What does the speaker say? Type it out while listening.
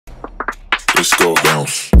disco,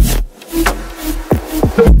 bounce.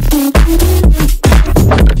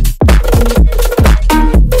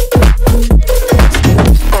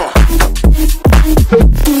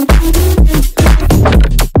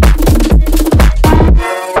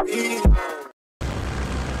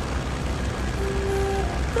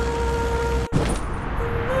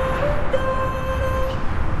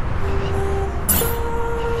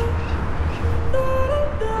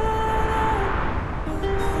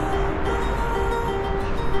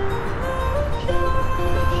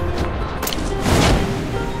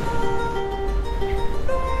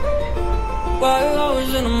 Why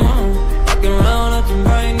always in the mood? Walking around acting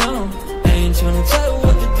right now. Ain't tryna tell you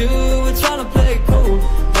what to do, we're tryna play it cool.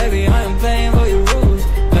 Baby, I am playing by your rules.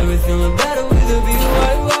 Everything look better with a view.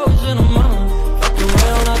 Why always in the mood? Walking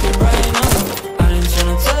around acting right now. I ain't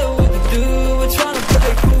tryna tell you what to do, we're tryna play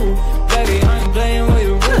it cool. Baby, I am playing by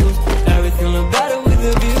your rules. Everything look better with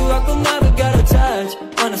a view. I could never get attached.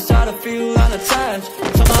 When I start to feel unattached,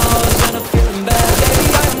 somehow I was end up feeling bad. Baby,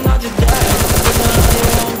 I am not your dad. It's not all you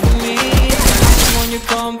want from me. Your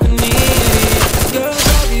company, girls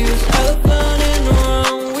love you, elephant in the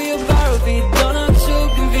room. We are battlefield, don't act so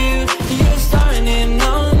confused. You're starting it,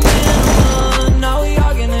 now I'm in. Now we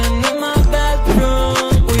arguing in my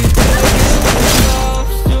bedroom. We taking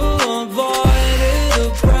ourselves to avoid the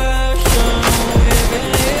depression. We've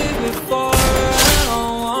been here before, and I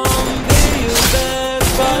wanna be your best.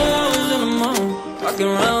 5 hours in the morning, walking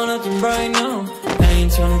around acting right now. I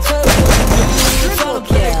ain't tryna tell you what to do, you're tryna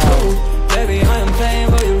play it cool. Baby, I am playing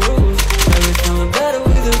by your rules. Everything look better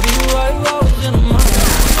with a view. I always in the mind.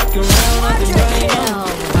 Walking around like a right now.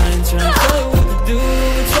 I ain't tryna tell you what to do,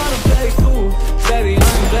 we're tryna play it cool. Baby, I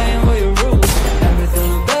am playing by your rules. Everything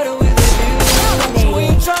look better with a view. So when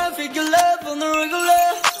you try to figure love on the regular,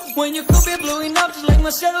 when you could be blowing up just like my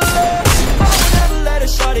cellular, I would never let a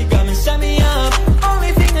shawty come and set me up.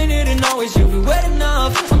 Only thing I need to know is you'll be wet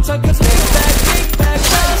enough. I'm talking big back, ready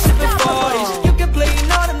sipping 40s. You can play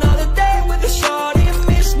another day with a shawty. A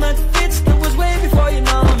mismatch fits that was way before you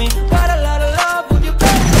know me. Got a lot of love with your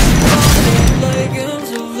baby. Play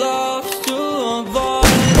games of love to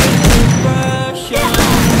avoid the depression.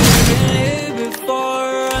 We've been here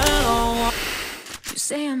before and I want. You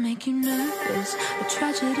say I make you nervous, a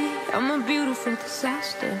tragedy, I'm a beautiful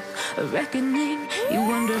disaster, a reckoning. You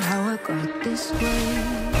wonder how I got this way.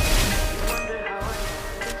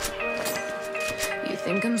 You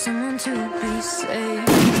think I'm someone to be saved,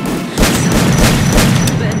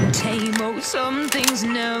 and tame. Oh, some things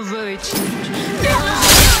never change.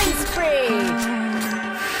 It's free.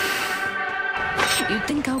 You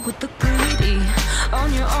think I would look pretty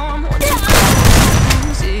on your arm once you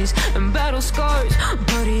bruises and battle scars,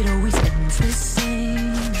 but it always ends the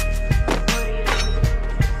same.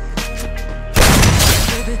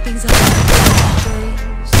 Favorite things I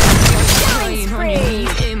face, crying on your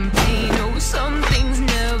knees in pain. Oh, some things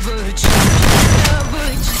never change,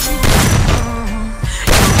 never change.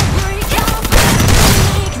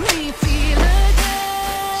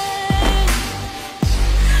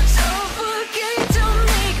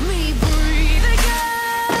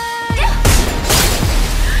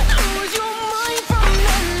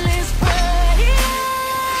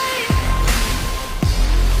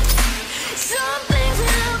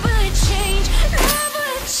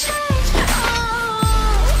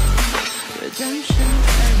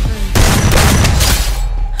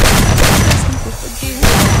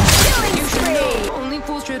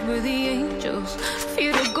 With the angels,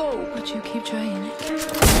 fear to go, but you keep trying again.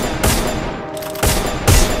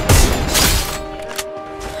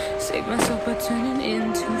 Save myself by turning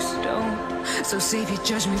into stone. So save your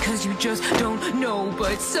judgment, cause you just don't know.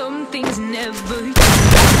 But some things never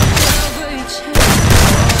change.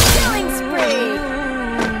 Killing spree.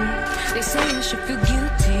 They say I should feel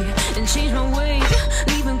guilty and change my ways,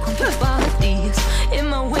 leaving crumpled bodies in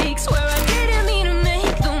my wake. Swear I didn't mean to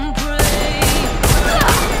make them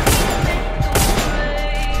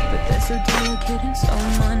so delicate and so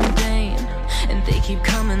mundane, and they keep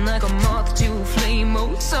coming like a moth to a flame.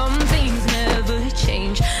 Oh, some things never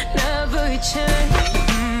change, never change.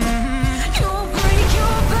 You'll break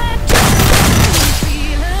your back, don't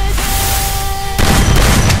feel again.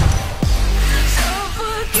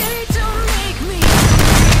 Suffocate, don't make me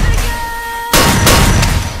breathe again.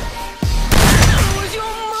 Lose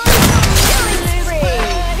your mind from endless pain.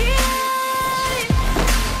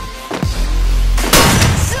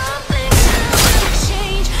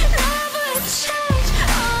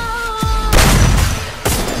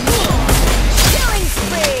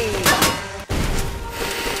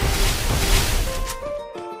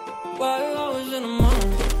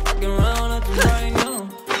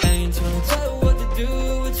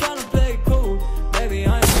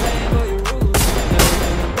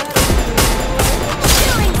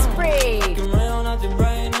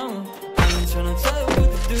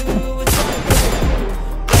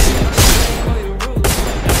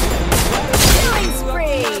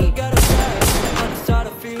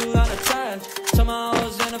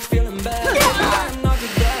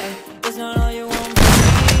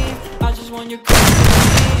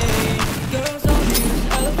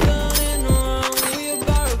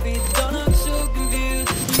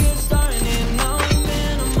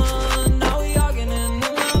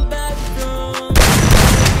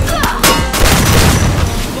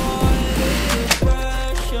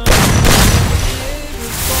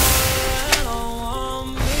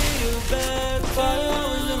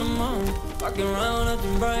 fucking around,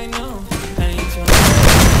 nothing right now. I ain't tryna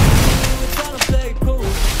play cool. I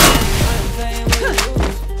ain't playing with the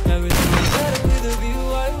rules. Everything is better with a view.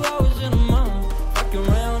 I was in a mound, fucking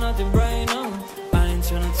around, nothing right now. I ain't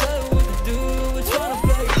tryna tell you what to do. We're tryna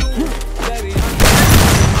play cool, baby.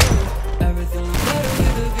 I'm everything is better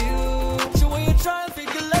with a view. So when you try and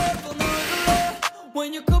figure life on the regular,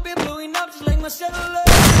 when you could be blowing up just like my cellular.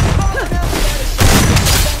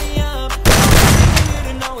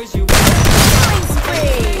 Always you. Killing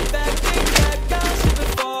spree. Back, guys,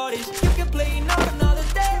 sipping 40s. You can play another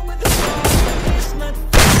day with the stars. It's not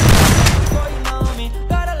before you know me.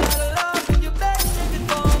 Got a lot of love in your bed, singing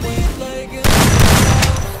for me. It's like it's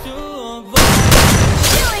to avoid.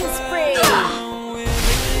 Killing spree. We've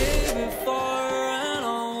been here before, and I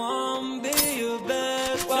won't be your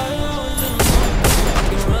best. While I was in the morning,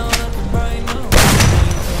 walking around at the right now.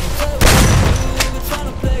 We're trying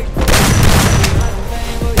to play cool.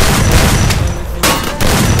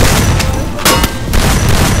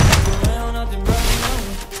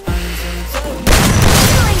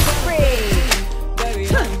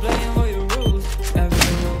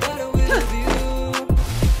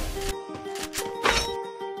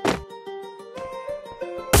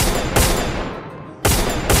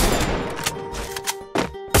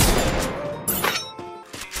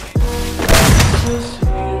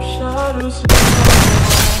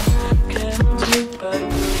 Can't take back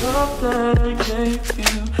the love that I gave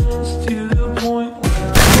you. It's to the point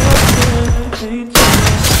where I hate you.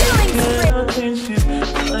 Can't change you,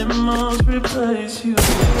 I must replace you.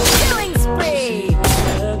 Killing spree.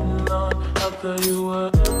 Heading on, I thought you were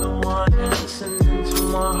the one. Listening to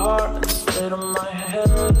my heart instead of my head.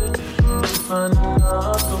 You find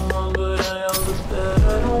another one, but I always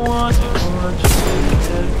better one.